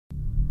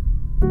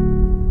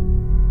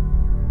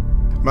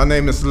My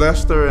name is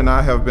Lester, and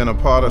I have been a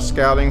part of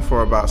Scouting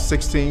for about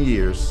 16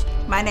 years.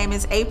 My name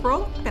is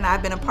Apryl, and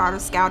I've been a part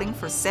of Scouting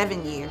for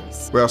 7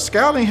 years. Well,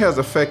 Scouting has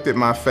affected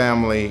my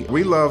family.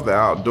 We love the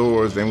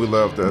outdoors and we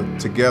love the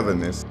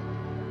togetherness.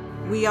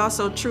 We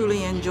also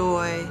truly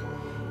enjoy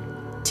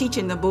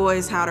teaching the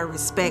boys how to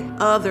respect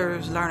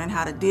others, learning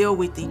how to deal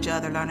with each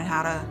other, learning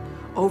how to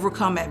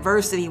overcome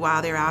adversity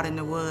while they're out in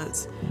the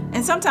woods,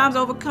 and sometimes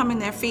overcoming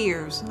their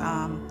fears.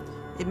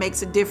 It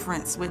makes a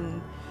difference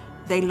when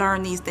they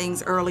learn these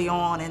things early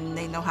on and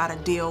they know how to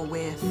deal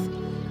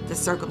with the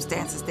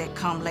circumstances that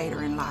come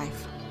later in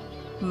life.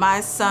 My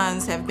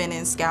sons have been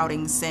in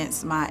Scouting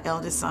since my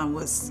eldest son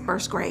was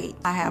first grade.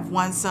 I have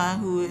one son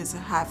who is a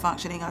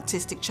high-functioning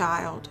autistic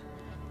child.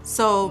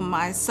 So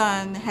my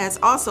son has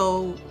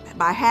also,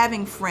 by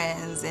having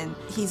friends, and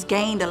he's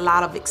gained a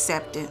lot of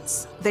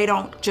acceptance. They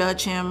don't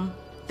judge him.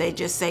 They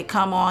just say,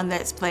 come on,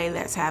 let's play,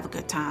 let's have a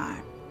good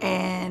time.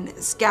 And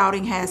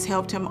Scouting has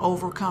helped him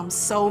overcome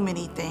so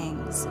many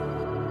things.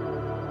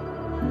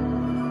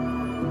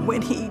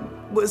 When he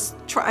was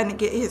trying to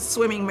get his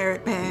swimming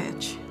merit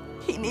badge,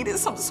 he needed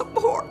some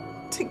support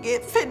to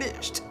get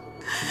finished.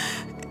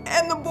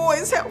 And the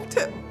boys helped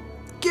him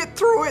get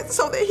through it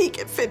so that he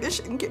could finish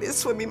and get his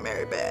swimming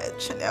merit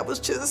badge. And that was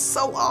just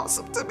so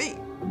awesome to me.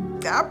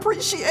 I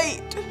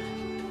appreciate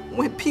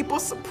when people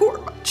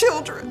support my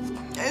children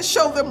and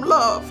show them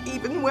love,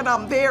 even when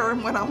I'm there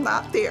and when I'm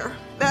not there.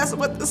 That's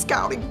what the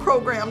Scouting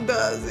program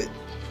does.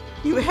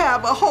 You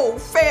have a whole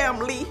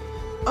family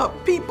of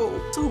people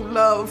who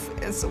love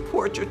and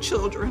support your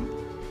children,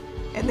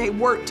 and they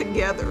work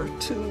together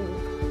to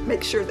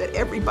make sure that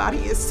everybody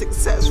is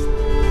successful.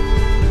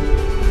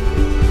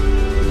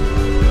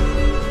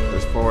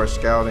 As far as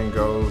Scouting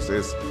goes,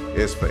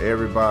 it's for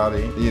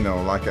everybody. You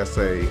know, like I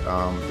say,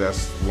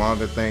 that's one of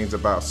the things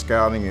about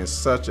Scouting. Is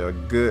such a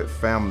good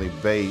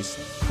family-based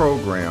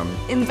program.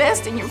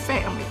 Invest in your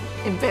family,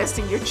 invest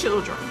in your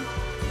children,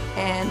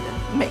 and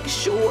make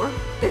sure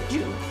that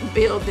you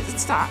build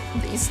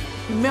these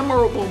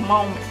memorable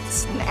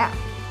moments now.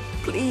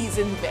 Please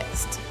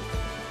invest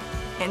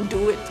and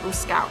do it through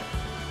Scouting.